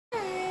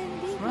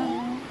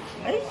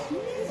Ay!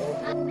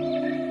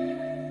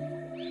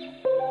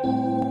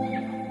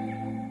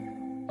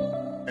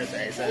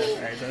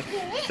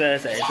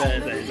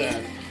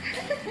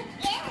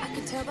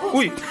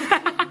 Uy!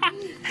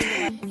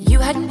 You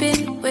hadn't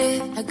been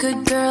with a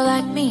good girl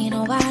like me in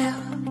a while.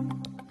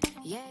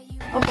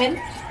 Open?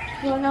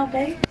 You wanna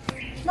open?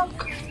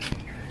 Look.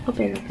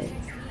 Open.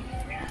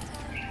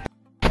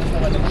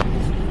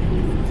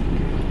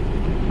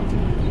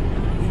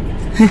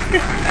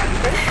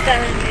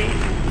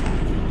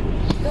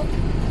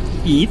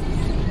 Eat?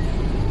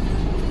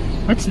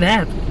 What's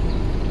that?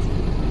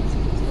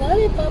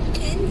 Lollipop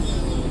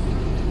candy.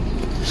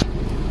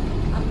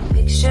 I'm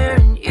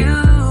picturing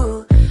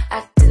you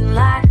acting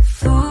like a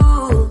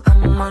fool.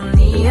 I'm on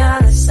the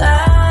other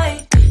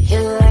side.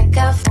 You're like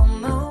a full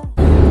moon.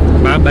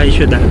 Bye-bye,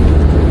 Shudan.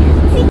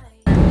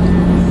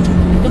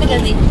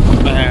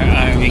 Where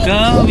are we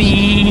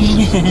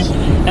going?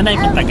 Ano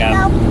yung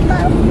Tagalog?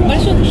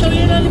 show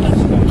your lollipop.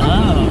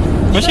 Oh.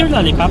 Where's your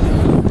lollipop?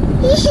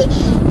 Where's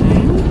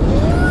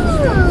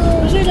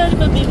your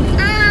lollipop, baby?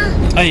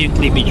 Ay, yung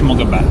cleavage mo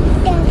ba?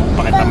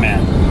 Pakita mo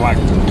yan. Wag.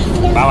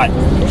 Bawal.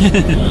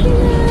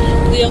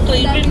 Yung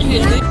cleavage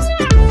yun.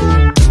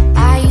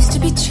 I used to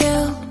be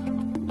chill.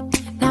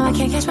 Now I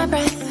can't catch my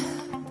breath.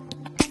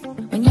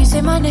 When you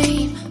say my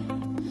name,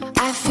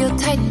 I feel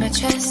tight in my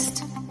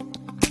chest.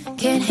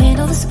 Can't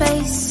handle the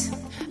space.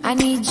 I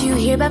need you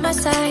here by my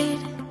side.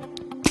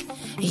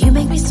 You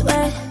make me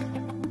sweat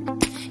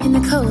in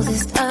the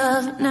coldest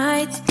of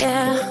nights,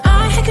 yeah.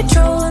 I had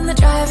control in the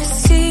driver's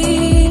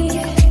seat,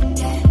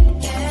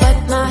 but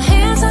my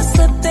hands are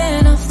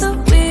slipping off the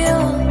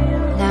wheel.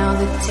 Now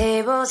the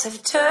tables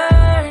have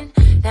turned.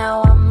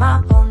 Now I'm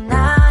up all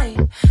night.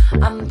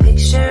 I'm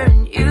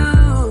picturing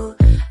you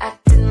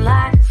acting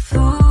like a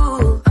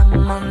fool.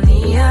 I'm on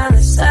the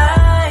other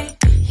side.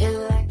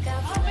 You're like a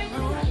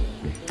fool.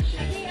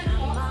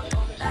 I'm up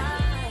all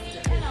night.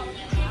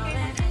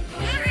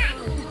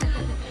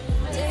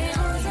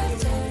 Tables have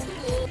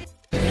turned.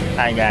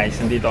 Hi guys,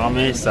 nandito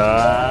kami sa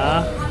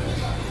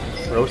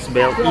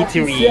Rosebell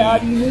Eatery,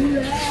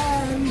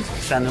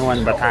 San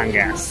Juan,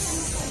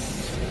 Batangas.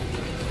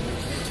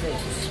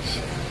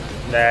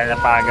 Dahil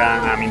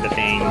napaga ang aming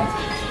dating,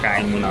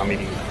 kain muna kami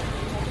dito.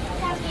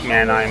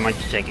 Ngayon ako yung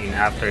mag-check-in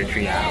after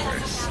 3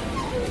 hours.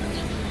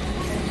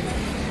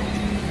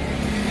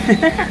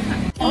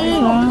 Ay,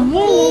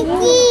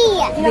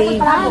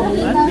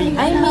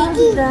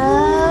 Mickey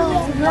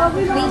daw.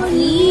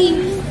 Mickey.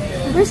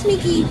 Where's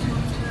Mickey?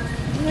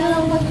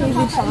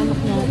 Favorite sa anak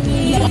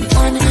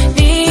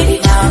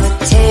natin. Now the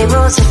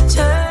tables have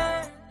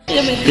turned.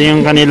 Ito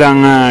yung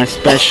kanilang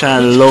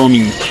special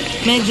lomi.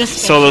 Medyo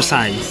special. Solo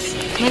size.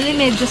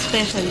 Medyo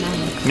special lang.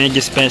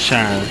 Medyo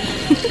special.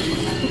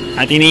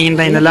 At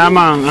hinihintay na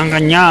lamang ang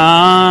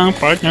kanyang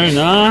partner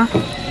na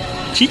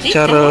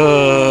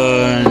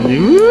chicharon.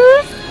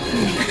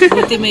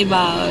 Buti may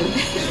baon.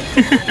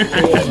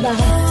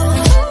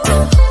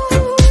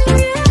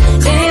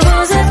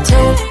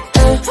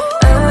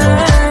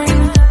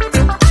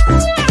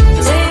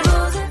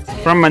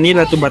 From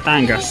Manila to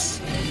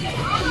Batangas.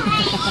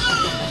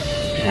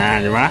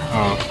 Yan, di ba?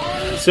 Oh.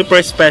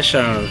 Super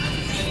special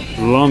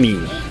lomi.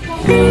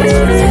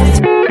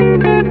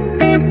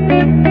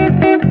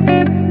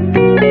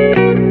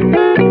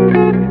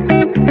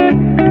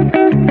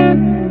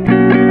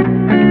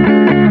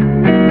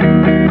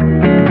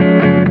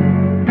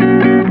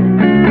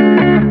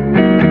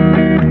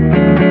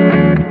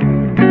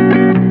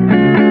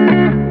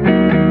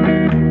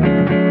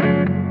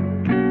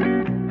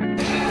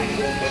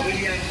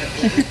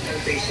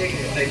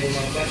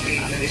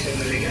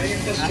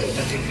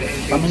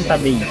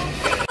 Pamintabi.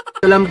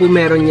 Ito lang po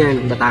meron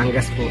yan,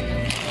 Batangas po.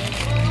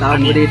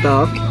 Tawag mo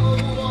dito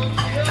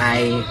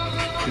ay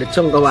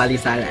lechong kawali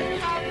salad.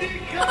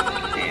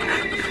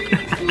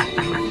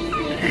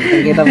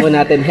 Kita po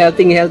natin,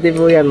 healthy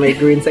po yan, may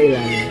green sa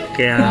ilalim.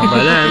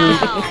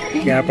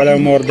 Kaya pala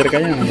umorder ka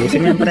yan.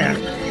 Busin mo yan pre.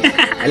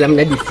 Alam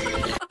na dis.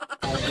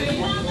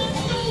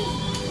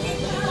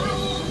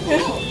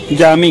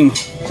 Jamming.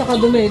 Tsaka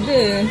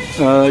dumede eh.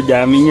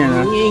 Jamming yan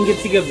ha. Nangiingit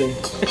si Gab eh.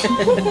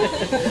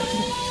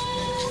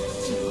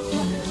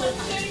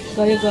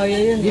 Gaya-gaya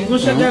yan. Give mo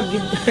siya Gab.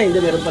 Hindi,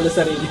 meron pala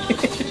sarili.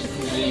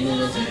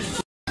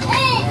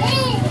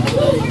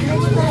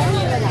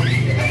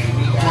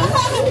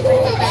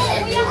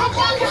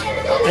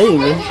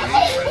 Ayun eh.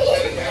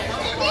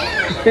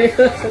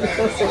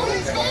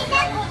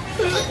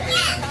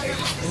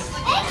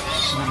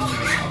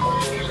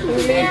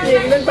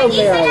 Ilan taong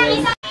kaya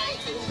yan?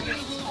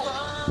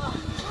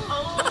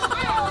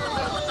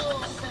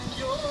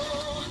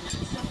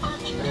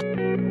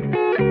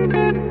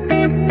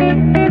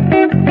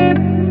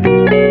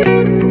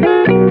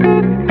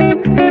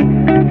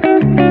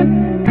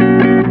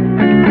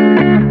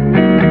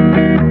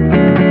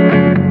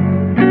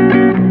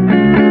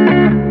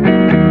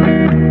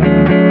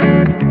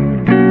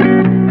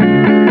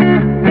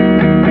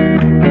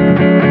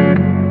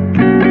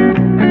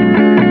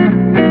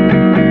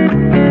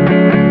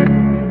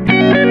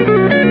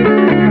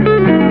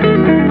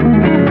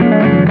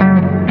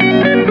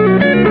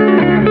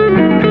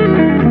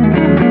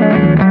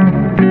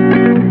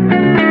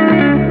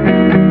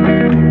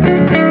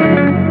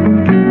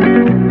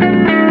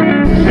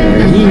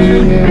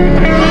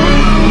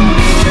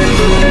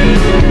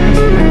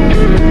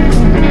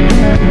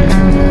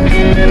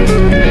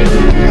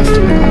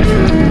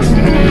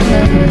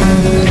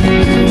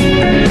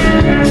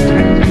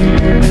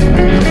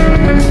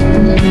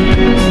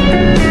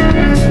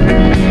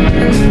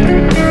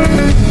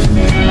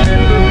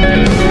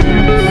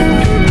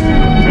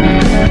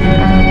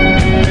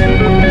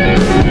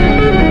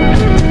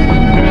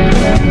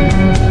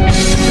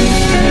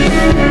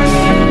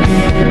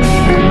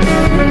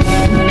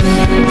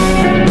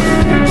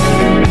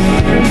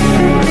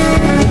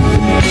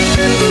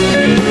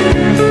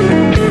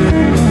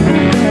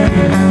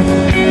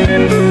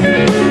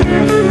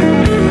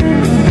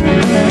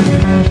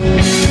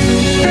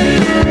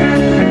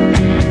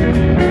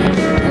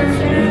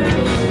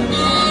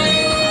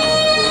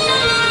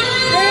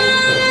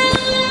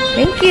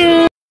 Thank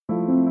you!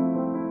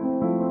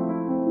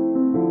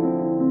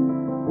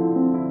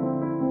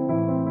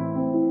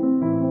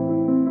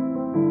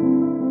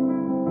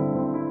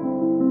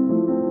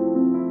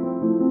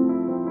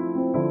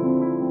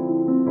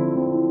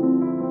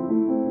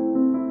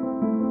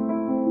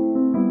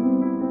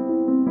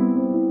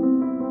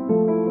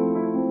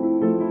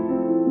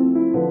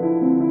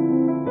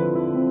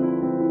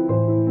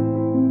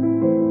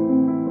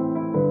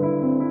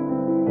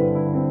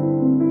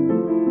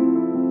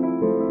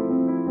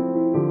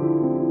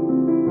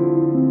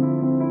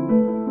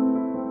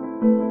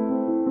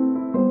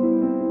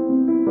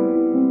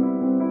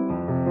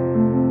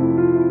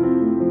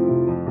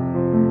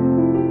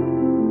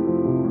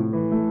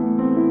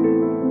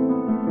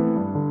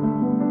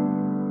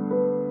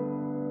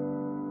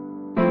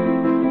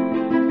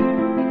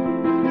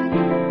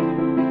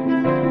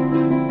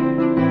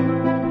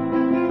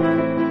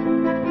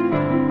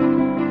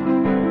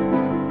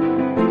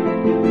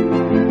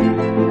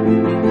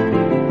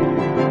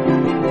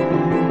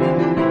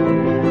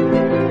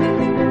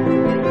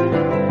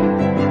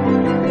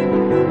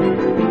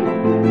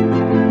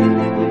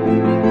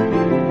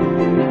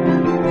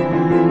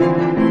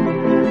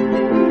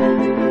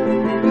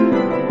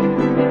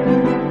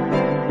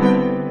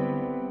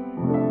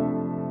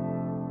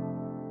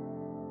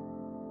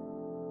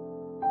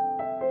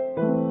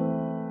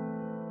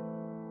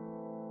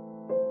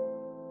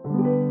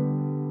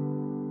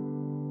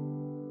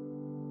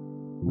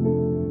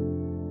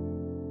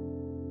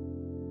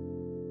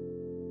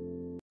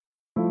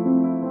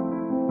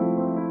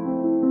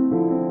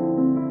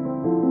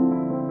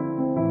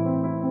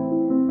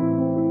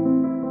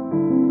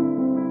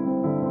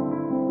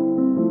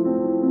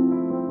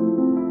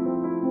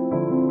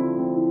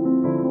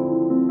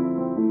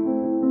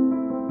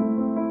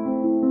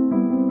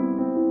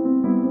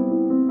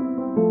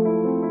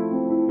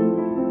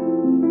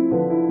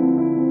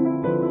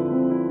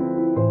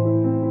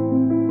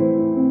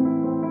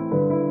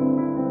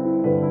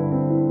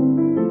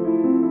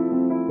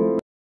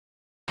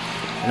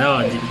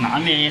 Hello, dito na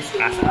kami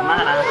sa CASA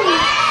AMARA.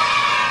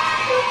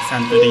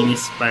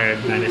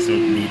 Santorini-inspired na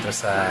resort dito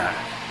sa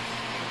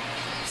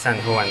San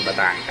Juan,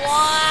 Batangas.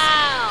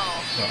 Wow!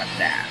 Look at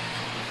that.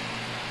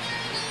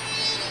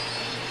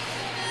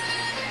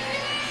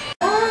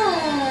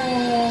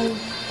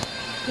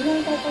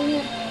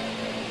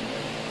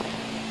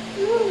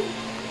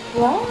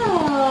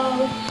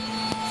 Wow!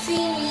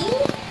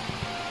 Singing?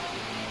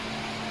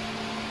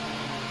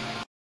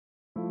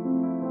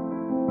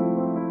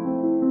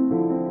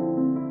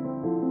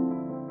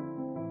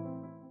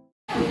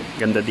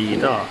 Ganda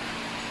dito.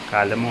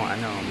 Kala mo,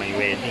 may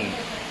wedding.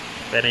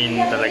 Pero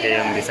yun talaga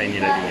yung design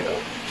nila dito.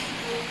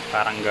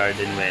 Parang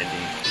garden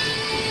wedding.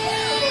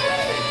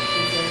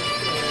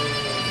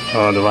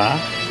 Oh, diba?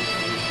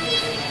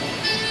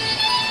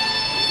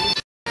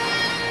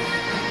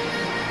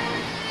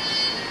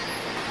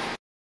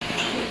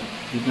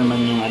 Dito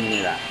naman yung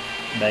nila,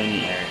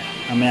 dining area.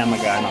 Mamaya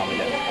mag-ano kami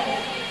dito.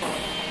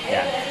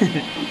 Yeah.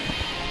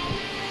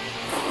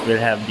 We'll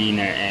have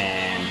dinner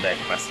and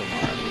breakfast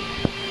tomorrow.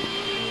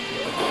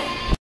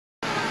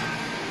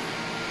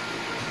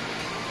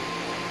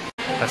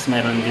 Tapos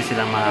meron din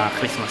silang mga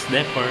Christmas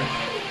decor.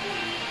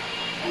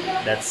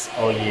 That's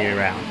all year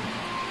round.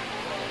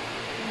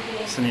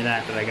 Gusto nila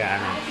talaga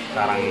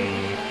parang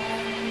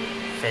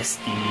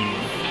festive.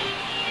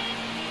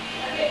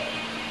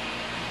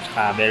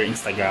 Very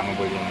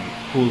Instagrammable yung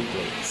whole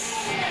place.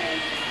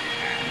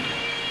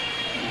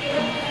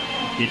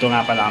 Dito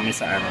nga pala kami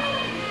sa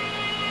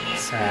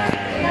sa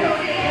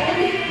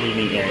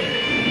living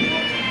area.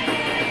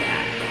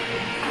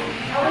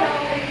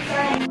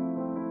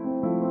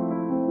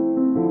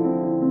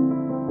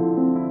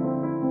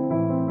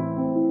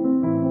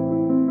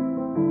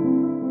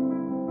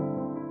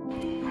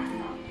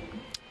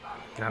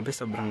 Grabe,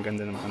 sobrang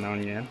ganda ng panahon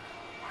ngayon.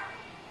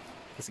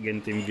 Tapos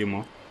ganito yung view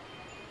mo.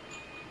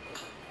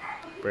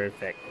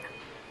 Perfect.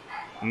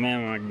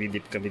 Mamaya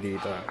mag-dip kami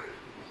dito.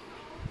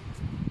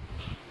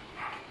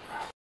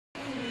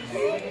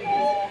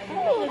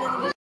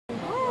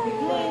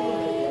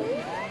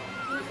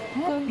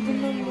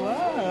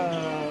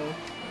 Wow!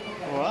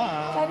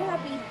 Wow! I'm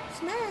happy.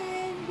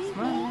 Smile, baby.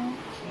 Smile.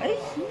 Ay!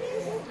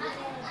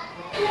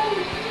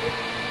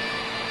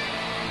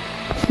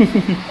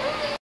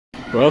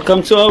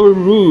 Welcome to our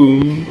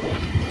room.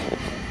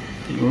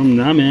 Yung room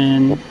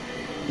namin.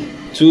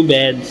 2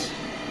 beds.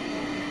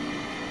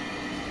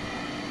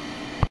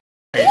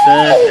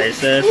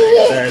 Isis.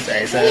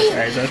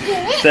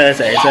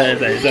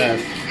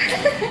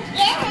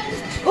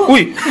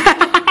 Uy!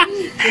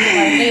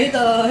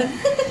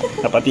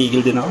 Napatigil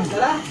din ako.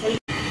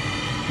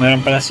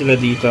 Meron pala sila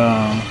dito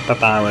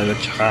tatawal at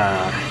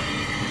saka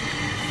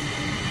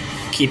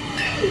kit.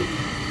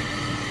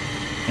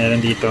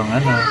 Meron dito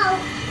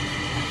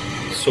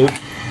soap.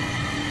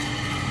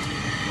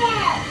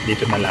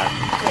 Dito na lahat.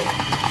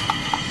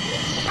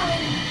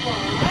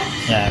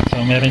 Yan.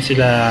 So meron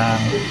silang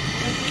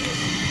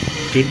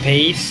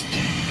toothpaste,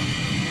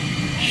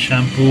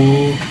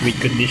 shampoo, with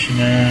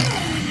conditioner,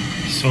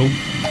 soap,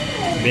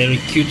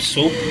 Very cute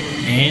soap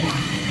and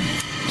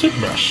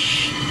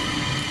toothbrush.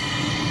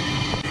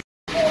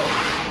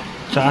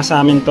 Tsaka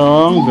sa amin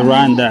tong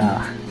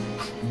veranda.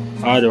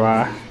 O,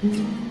 diba?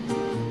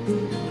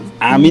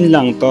 Amin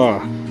lang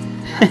to.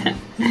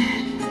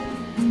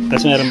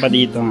 Tapos meron pa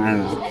dito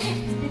ano,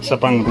 sa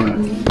pang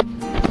room.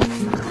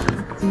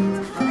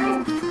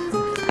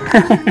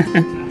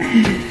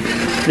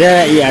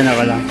 Kaya i-ano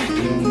ko lang.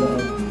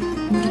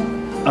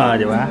 O,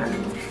 diba?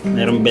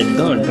 Merong bed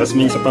doon. Tapos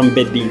may isa pang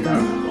bed dito.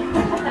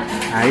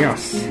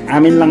 Ayos.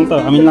 Amin lang to.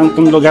 Amin lang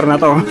tong lugar na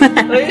to.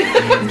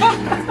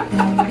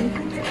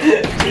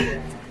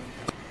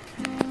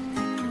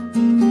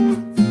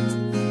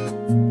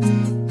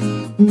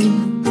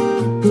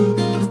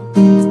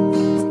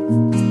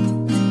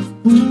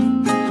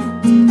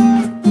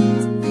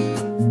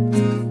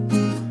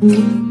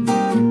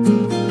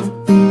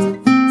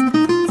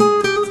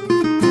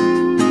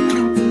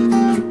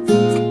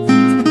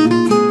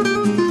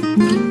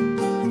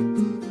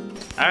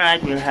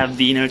 Alright, we'll have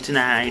dinner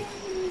tonight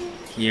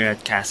here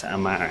at CASA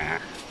AMARA.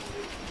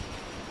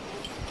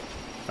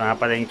 Ito nga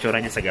pala yung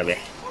tsura niya sa gabi.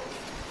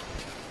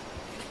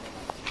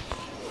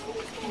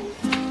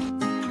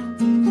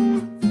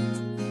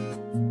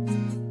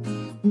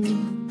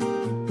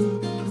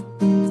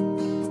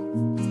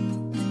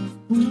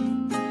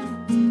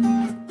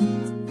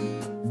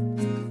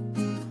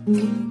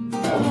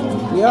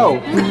 Yo!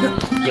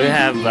 We'll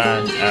have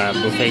a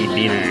buffet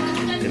dinner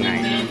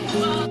tonight.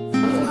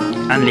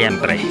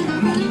 Onlyempre.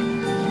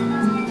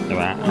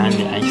 Diba?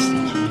 Only iced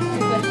tea.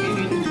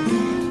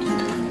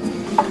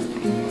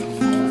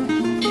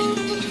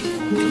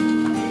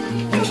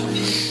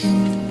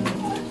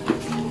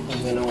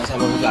 Ang ganun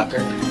kasama ng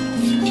vlogger.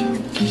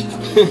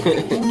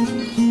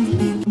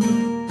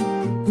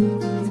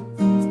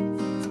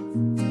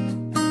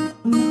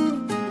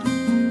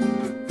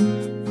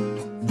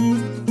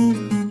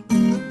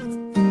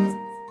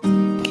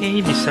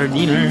 Okay, this is our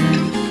dinner.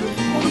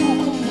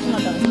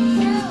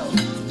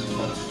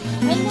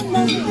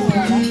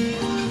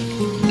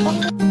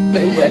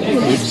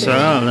 Fruit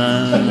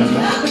salad.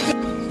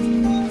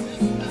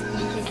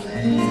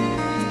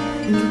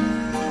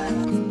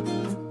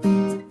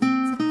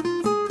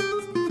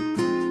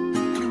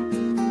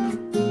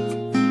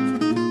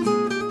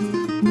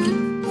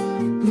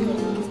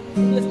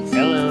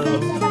 Hello.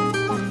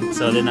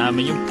 Sali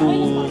namin yung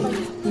pool.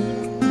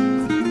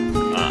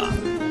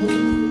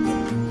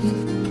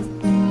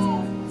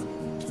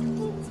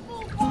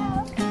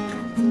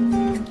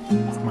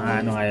 Mga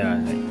ano ngayon,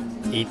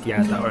 8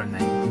 yata or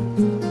 9.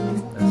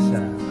 Tapos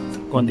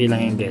konti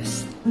lang yung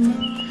guest.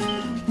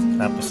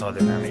 Tapos sali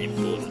namin yung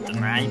pool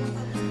tonight.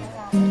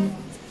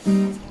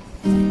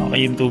 Okay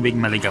yung tubig,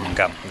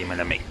 maligam-gam, hindi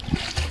malamig.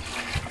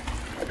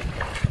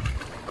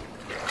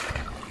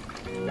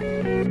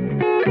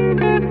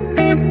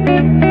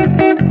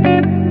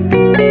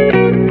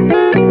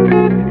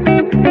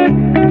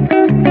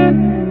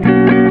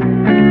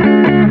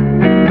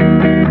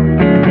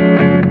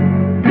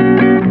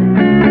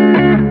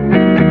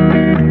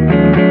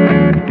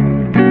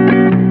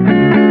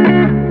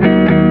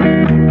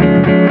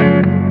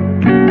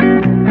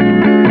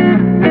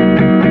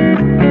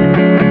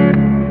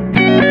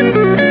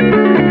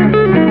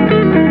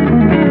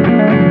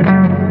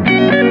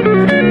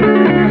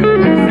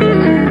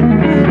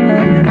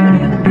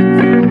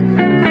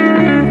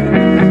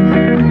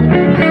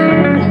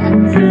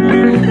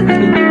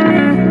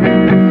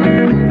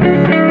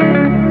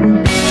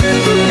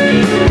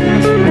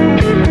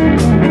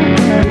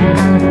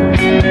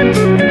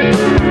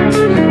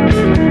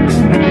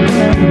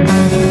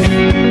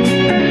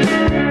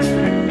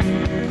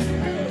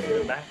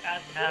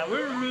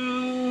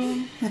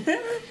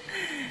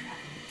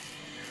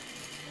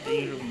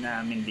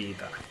 Namin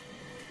dito.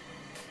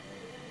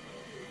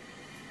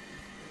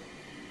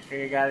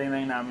 Kaya galing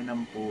lang namin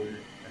ng pool.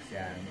 Tapos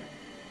yan,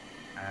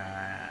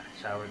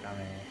 shower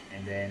kami.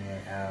 And then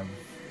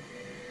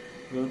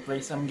we'll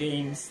play some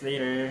games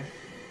later.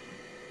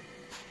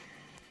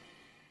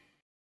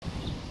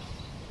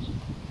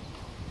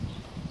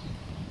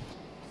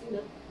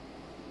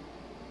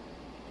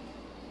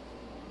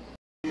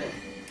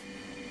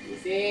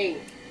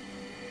 Gising!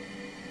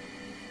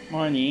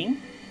 Morning.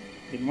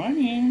 Good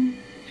morning.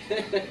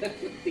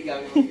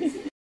 Tigang mo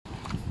gising.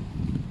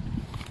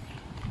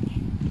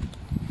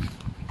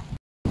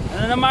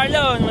 Ano na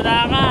Marlon?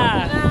 Wala ka!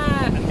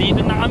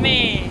 Nandito na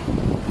kami!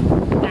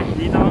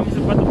 Nandito kami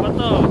sa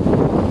bato-bato.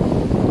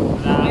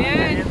 Wala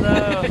kami dito.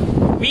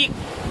 Week!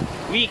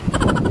 Week!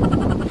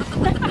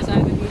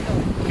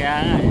 Kaya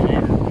nga,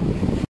 yan.